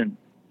 9-1, and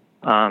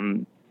our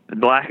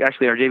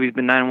JV's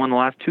been 9-1 the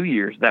last 2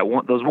 years.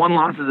 Those one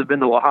losses have been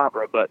to La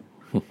Habra, but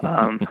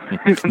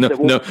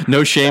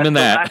no shame in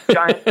that.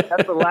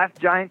 That's the last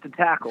giant to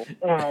tackle.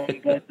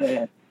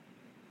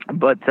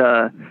 But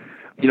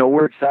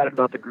we're excited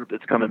about the group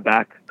that's coming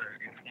back in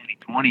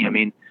 2020. I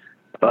mean,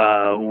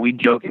 we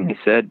jokingly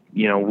said,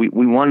 we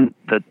won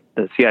the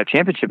CIF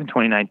Championship in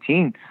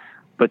 2019,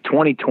 but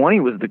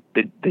 2020 was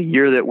the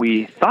year that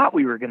we thought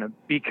we were going to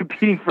be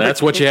competing for.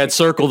 That's what you had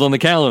circled on the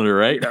calendar,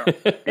 right?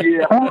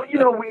 Yeah. Well, we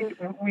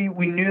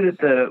knew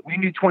we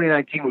knew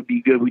 2019 would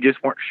be good. We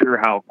just weren't sure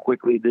how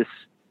quickly this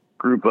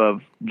group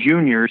of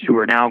juniors who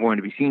are now going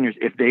to be seniors,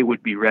 if they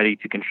would be ready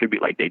to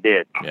contribute like they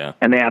did. Yeah.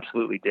 And they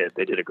absolutely did.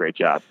 They did a great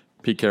job.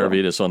 Pete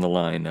Karavedas on the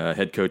line,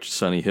 head coach at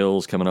Sunny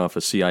Hills, coming off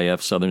a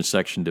CIF-Southern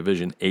Section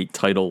Division 8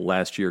 title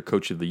last year,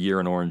 Coach of the Year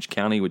in Orange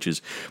County, which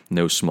is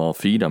no small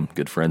feat. I'm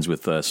good friends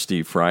with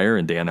Steve Fryer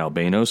and Dan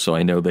Albano, so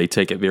I know they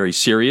take it very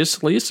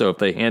seriously. So if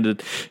they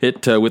handed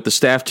it with the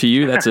staff to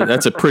you, that's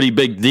a pretty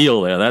big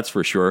deal there, that's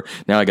for sure.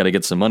 Now I got to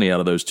get some money out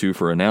of those two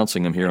for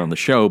announcing them here on the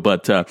show.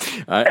 But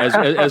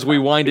as we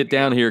wind it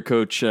down here,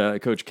 Coach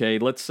K,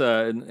 let's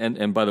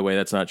and by the way,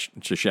 that's not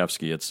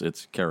Krzyzewski, it's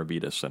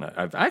Karavedas, and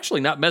I've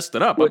actually not messed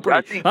it up.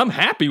 I'm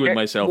happy with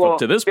myself up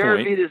to this point.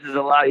 Karavedas is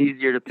a lot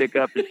easier to pick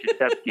up than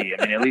Krzyzewski.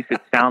 I mean, at least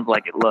it sounds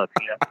like it looks.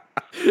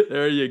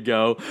 There you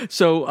go.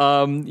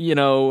 So,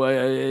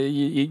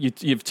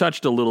 you've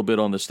touched a little bit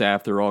on the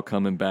staff. They're all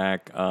coming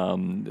back.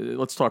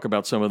 Let's talk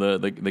about some of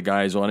the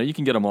guys on it. You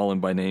can get them all in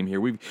by name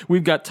here.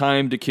 We've got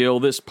time to kill.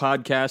 This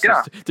podcast is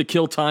to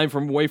kill time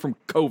away from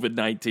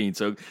COVID-19.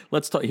 So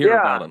let's hear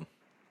about them.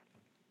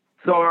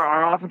 So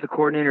our offensive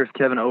coordinator is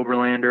Kevin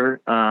Oberlander.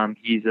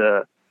 He's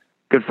a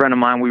good friend of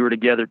mine. We were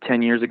together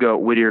 10 years ago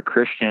at Whittier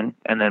Christian,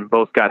 and then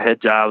both got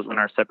head jobs, went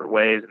our separate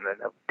ways, and then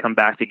have come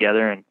back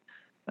together. And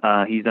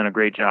he's done a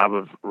great job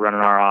of running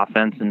our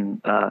offense.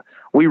 And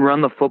we run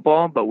the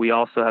football, but we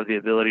also have the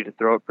ability to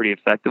throw it pretty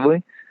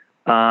effectively.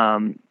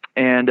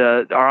 And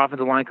our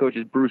offensive line coach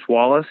is Bruce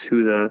Wallace,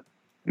 who's a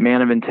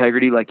man of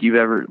integrity like you've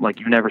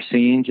never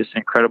seen. Just an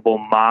incredible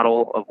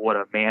model of what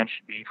a man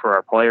should be for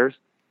our players.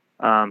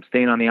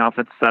 Staying on the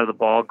offensive side of the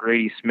ball,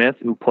 Grady Smith,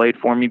 who played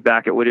for me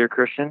back at Whittier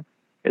Christian,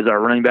 is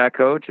our running back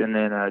coach. And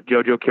then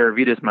Jojo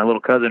Karavedas, my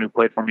little cousin who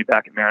played for me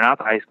back at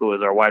Maranatha High School,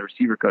 is our wide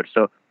receiver coach.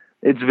 So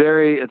it's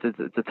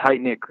a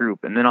tight-knit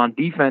group. And then on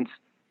defense,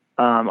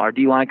 our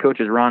D-line coach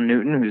is Ron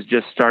Newton, who's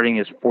just starting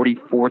his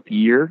 44th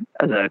year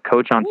as a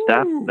coach on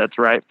staff. That's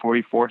right,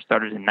 44,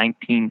 started in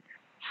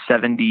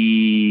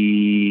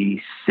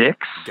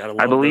 1976, Gotta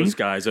love I believe. Those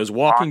guys. Those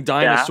walking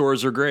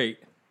dinosaurs are great.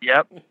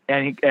 Yep.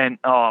 And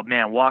oh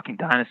man, walking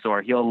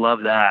dinosaur. He'll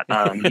love that.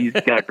 He's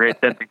got a great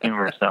sense of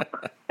humor. So,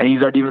 and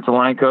he's our defensive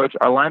line coach.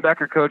 Our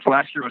linebacker coach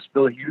last year was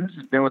Phil Hughes,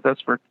 who's been with us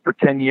for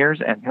 10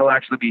 years, and he'll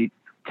actually be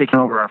taking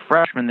over our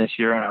freshman this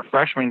year. And our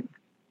freshman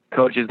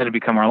coach is going to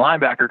become our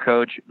linebacker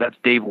coach. That's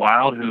Dave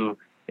Wild, who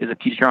is a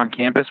teacher on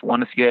campus,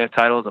 won a CIF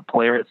title as a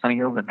player at Sunny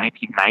Hills in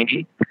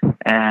 1990,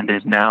 and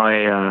is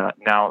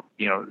now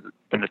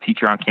been a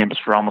teacher on campus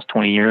for almost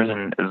 20 years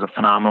and is a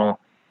phenomenal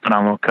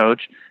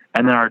coach.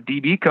 And then our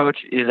DB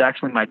coach is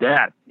actually my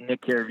dad,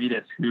 Nick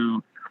Karavedas,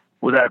 who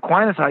was at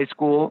Aquinas High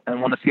School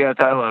and won a CIF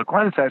title at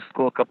Aquinas High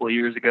School a couple of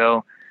years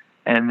ago.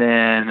 And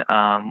then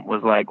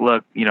was like,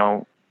 look, I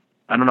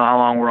don't know how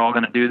long we're all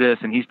going to do this.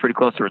 And he's pretty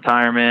close to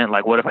retirement.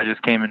 Like, what if I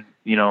just came and,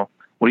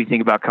 what do you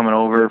think about coming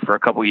over for a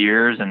couple of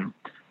years? And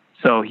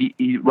So he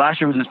last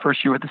year was his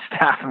first year with the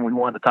staff, and we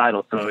won the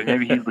title. So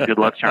maybe he's the good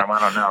luck charm. I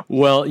don't know.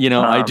 Well,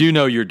 I do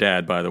know your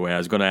dad, by the way. I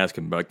was going to ask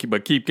him, but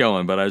keep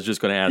going. But I was just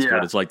going to ask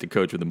what it's like to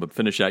coach with him. But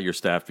finish out your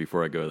staff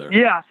before I go there.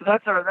 Yeah, so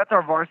that's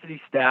our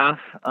varsity staff,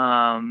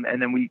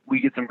 and then we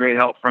get some great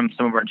help from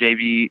some of our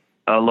JV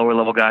lower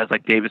level guys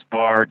like Davis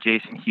Barr,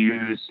 Jason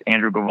Hughes,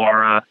 Andrew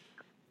Guevara,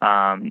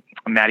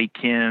 Matty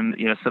Kim.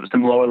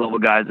 Some lower level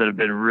guys that have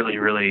been really,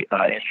 really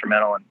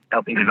instrumental in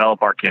helping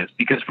develop our kids.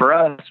 Because for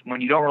us,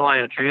 when you don't rely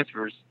on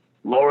transfers,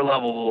 lower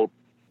level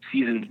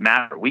seasons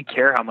matter. We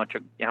care how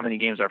many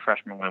games our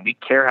freshmen win. We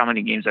care how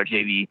many games our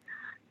JV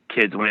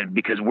kids win,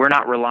 because we're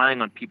not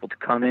relying on people to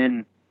come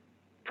in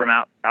from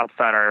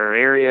outside our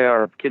area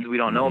or kids we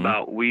don't know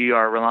about. We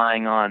are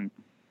relying on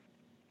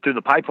through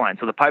the pipeline.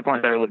 So the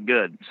pipeline better look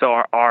good.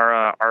 So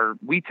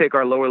we take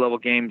our lower level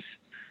games,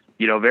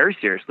 very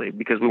seriously,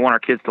 because we want our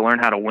kids to learn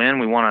how to win.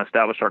 We want to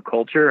establish our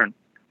culture and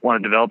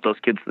want to develop those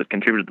kids that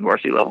contribute at the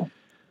varsity level.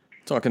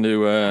 Talking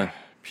to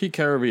Pete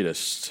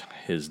Karavedas.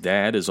 His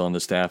dad is on the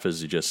staff,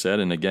 as you just said.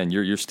 And again,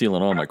 you're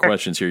stealing all my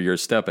questions here. You're a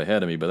step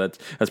ahead of me, but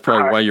that's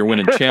probably why you're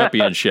winning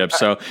championships.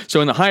 So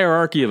in the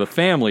hierarchy of a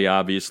family,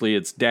 obviously,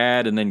 it's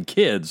dad and then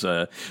kids.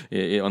 On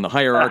the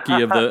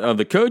hierarchy of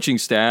the coaching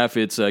staff,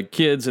 it's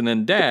kids and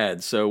then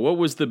dad. So what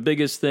was the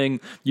biggest thing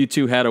you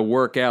two had to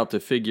work out to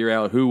figure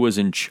out who was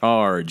in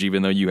charge,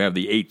 even though you have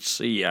the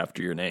HC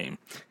after your name?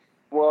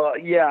 Well,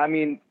 yeah, I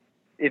mean,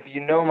 if you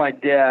know my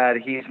dad,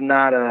 he's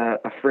not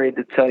afraid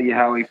to tell you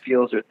how he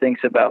feels or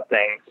thinks about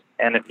things.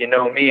 And if you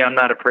know me, I'm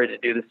not afraid to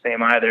do the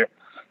same either.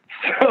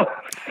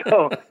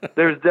 So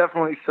there was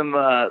definitely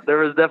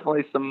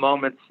some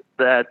moments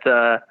that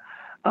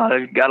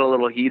got a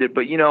little heated.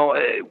 But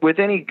with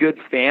any good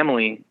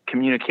family,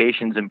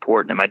 communication's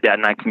important, and my dad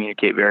and I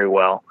communicate very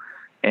well.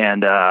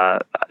 And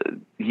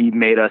he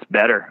made us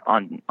better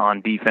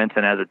on defense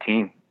and as a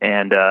team.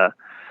 And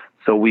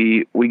so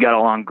we got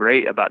along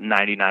great about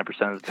 99%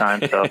 of the time.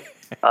 So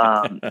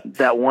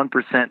that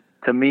 1%.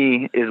 To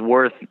me, is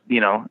worth,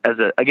 as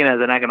an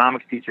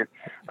economics teacher,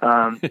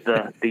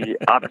 the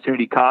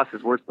opportunity cost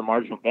is worth the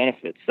marginal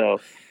benefit.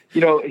 So,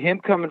 him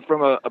coming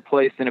from a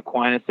place in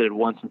Aquinas that had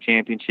won some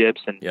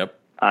championships and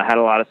had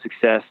a lot of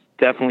success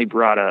definitely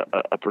brought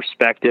a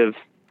perspective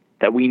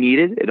that we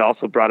needed. It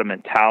also brought a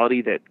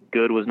mentality that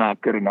good was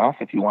not good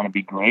enough if you want to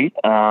be great.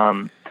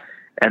 And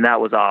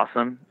that was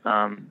awesome.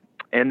 And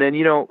then,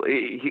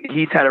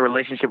 he's had a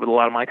relationship with a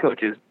lot of my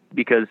coaches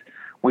because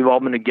we've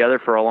all been together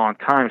for a long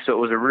time, so it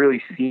was a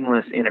really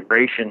seamless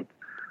integration.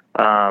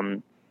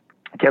 Kevin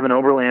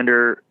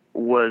Oberlander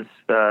was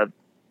a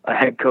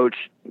head coach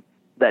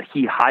that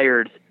he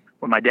hired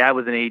when my dad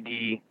was an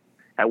AD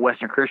at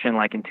Western Christian,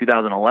 like in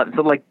 2011.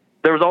 So,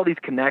 there was all these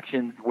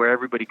connections where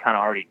everybody kind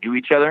of already knew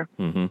each other,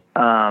 and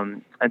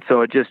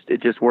so it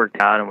just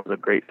worked out and was a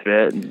great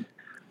fit.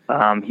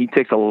 And he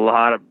takes a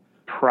lot of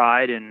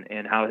pride in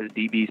how his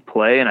DBs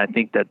play, and I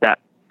think that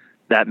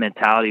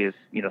mentality is,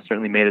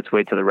 certainly made its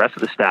way to the rest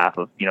of the staff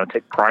of,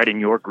 take pride in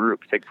your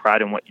group, take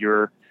pride in what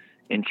you're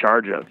in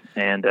charge of.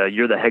 And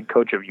you're the head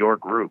coach of your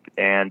group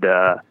and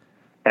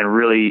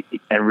really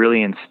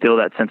instill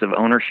that sense of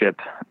ownership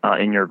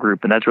in your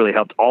group. And that's really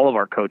helped all of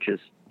our coaches.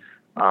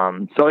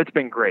 So it's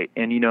been great.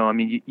 And,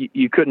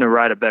 you couldn't have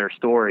written a better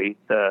story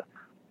to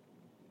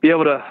be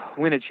able to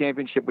win a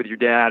championship with your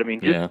dad. I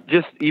mean,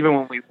 just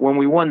even when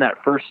we won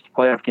that first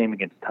playoff game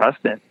against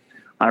Tustin,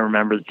 I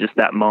remember just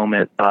that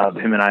moment of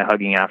him and I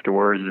hugging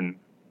afterwards, and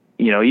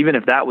even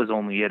if that was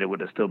only it would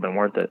have still been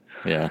worth it.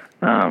 Yeah.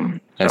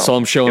 I saw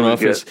him showing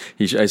off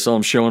I saw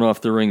him showing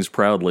off the rings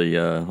proudly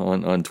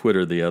on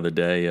Twitter the other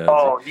day. He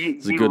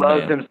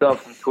loves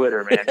himself on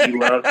Twitter, man. He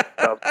loves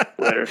himself on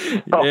Twitter.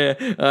 Oh. Yeah.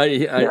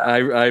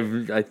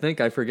 I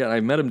think I forget.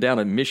 I met him down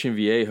at Mission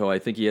Viejo. I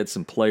think he had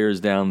some players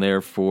down there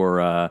for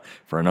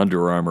an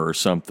Under Armour or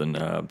something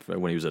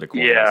when he was at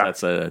Aquinas. Yeah.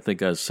 That's I think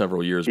that was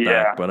several years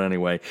back. But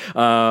anyway,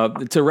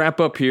 to wrap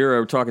up here,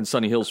 we're talking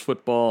Sunny Hills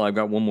football. I've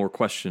got one more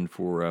question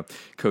for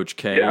Coach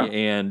K. Yeah.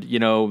 And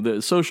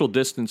the social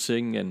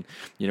distancing and.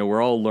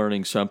 We're all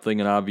learning something,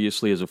 and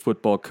obviously as a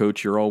football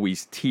coach, you're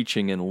always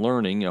teaching and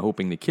learning,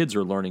 hoping the kids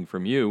are learning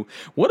from you.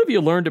 What have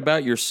you learned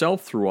about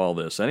yourself through all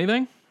this?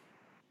 Anything?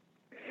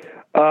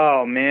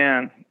 Oh,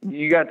 man.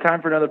 You got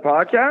time for another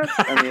podcast?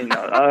 I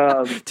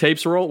mean,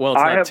 tapes roll? Well,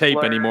 it's not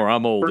tape anymore.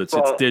 I'm old. It's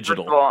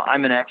digital. First of all,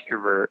 I'm an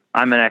extrovert.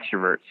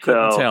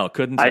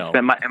 Couldn't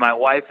tell. My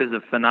wife is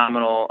a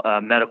phenomenal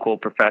medical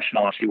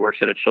professional. She works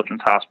at a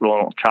children's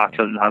hospital, Chalk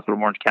Children's Hospital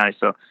in Orange County.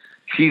 So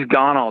she's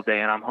gone all day,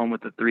 and I'm home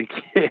with the 3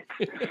 kids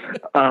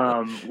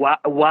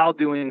while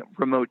doing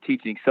remote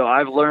teaching. So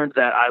I've learned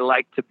that I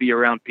like to be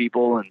around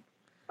people,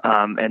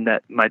 and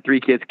that my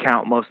 3 kids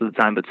count most of the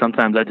time, but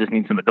sometimes I just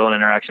need some adult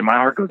interaction. My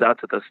heart goes out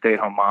to the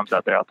stay-at-home moms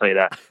out there, I'll tell you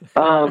that.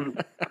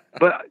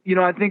 But,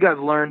 I think I've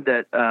learned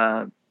that,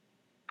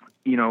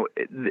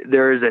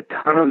 there is a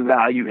ton of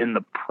value in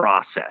the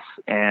process.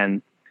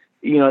 And,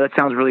 that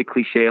sounds really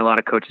cliche. A lot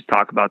of coaches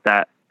talk about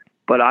that.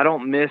 But I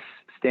don't miss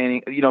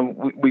standing,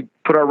 we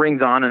put our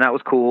rings on, and that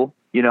was cool,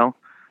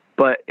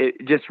 but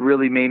it just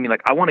really made me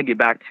like, I want to get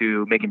back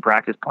to making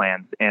practice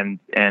plans and,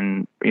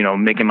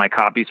 making my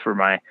copies for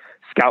my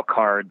scout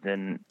cards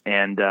and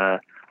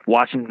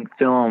watching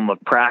film of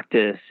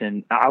practice.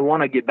 And I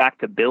want to get back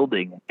to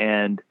building.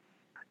 And,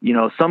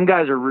 some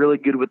guys are really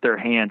good with their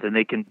hands and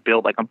they can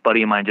build, like a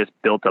buddy of mine just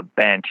built a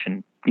bench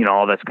and,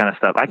 all that kind of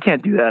stuff. I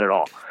can't do that at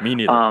all. Me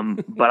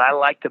neither. But I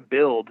like to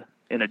build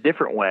in a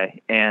different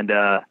way. And,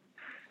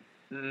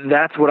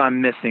 that's what I'm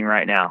missing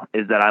right now,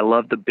 is that I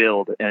love to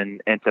build, and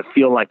to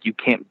feel like you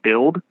can't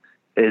build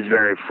is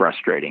very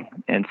frustrating.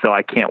 And so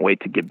I can't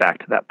wait to get back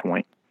to that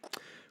point.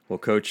 Well,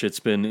 Coach, it's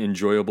been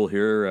enjoyable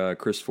here.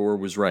 Chris Ford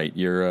was right.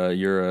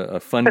 You're a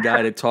fun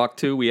guy to talk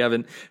to. We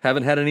haven't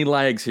had any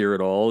lags here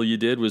at all. All you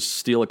did was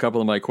steal a couple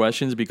of my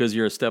questions because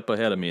you're a step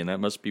ahead of me, and that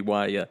must be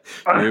why you're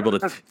able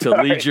to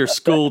lead your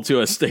school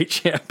to a state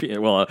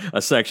champion,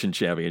 a section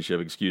championship,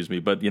 excuse me.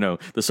 But the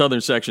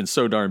Southern Section's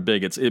so darn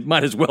big, it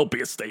might as well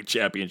be a state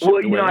championship.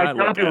 Well, I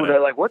tell people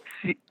they're like, what's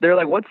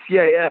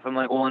CIF? I'm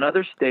like, well, in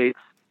other states,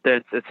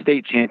 that's a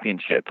state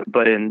championship,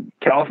 but in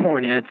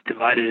California, it's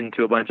divided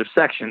into a bunch of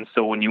sections.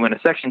 So when you win a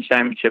section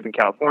championship in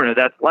California,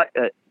 that's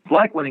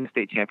like winning a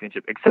state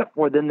championship, except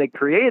for then they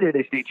created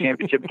a state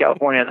championship in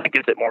California, and that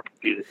gets it more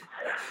confusing.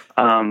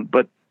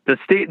 But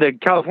the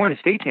California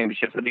state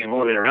championships have been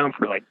only been around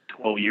for like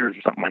 12 years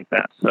or something like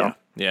that. So.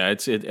 Yeah,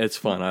 it's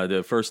fun.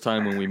 The first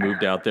time when we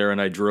moved out there and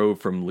I drove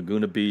from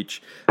Laguna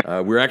Beach,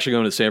 we were actually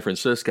going to San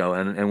Francisco,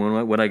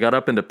 and when I got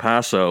up into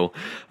Paso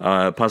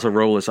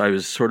Robles, I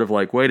was sort of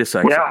like, wait a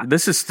second,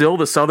 this is still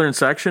the Southern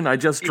Section? I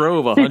just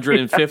drove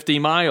 150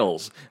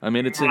 miles. I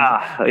mean, it's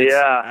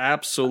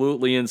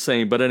absolutely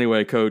insane. But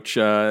anyway, Coach,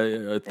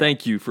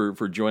 thank you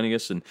for joining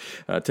us and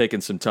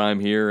taking some time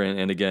here.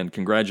 And again,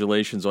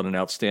 congratulations on an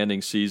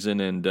outstanding season.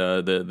 And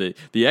the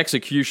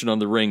execution on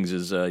the rings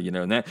is,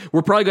 and that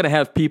we're probably going to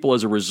have people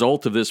as a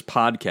result of this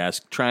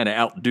podcast trying to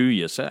outdo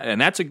you, and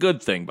that's a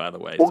good thing, by the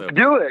way. Well,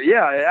 do it,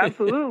 yeah,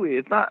 absolutely.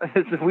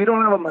 We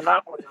don't have a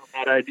monopoly on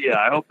that idea.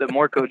 I hope that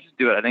more coaches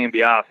do it. I think it'd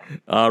be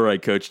awesome. All right,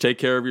 Coach, take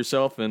care of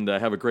yourself and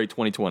have a great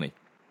 2020.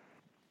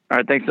 All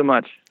right, thanks so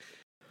much.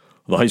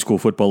 The High School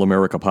Football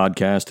America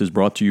podcast is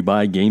brought to you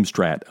by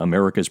GameStrat,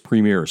 America's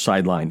premier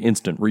sideline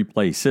instant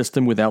replay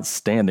system with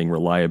outstanding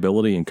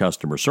reliability and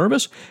customer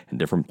service and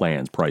different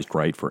plans priced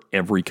right for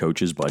every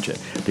coach's budget.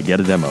 To get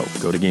a demo,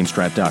 go to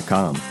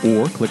GameStrat.com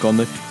or click on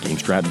the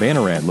GameStrat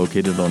banner ad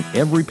located on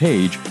every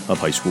page of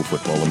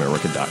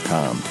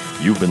HighSchoolFootballAmerica.com.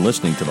 You've been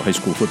listening to the High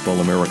School Football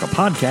America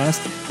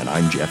podcast, and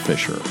I'm Jeff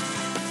Fisher.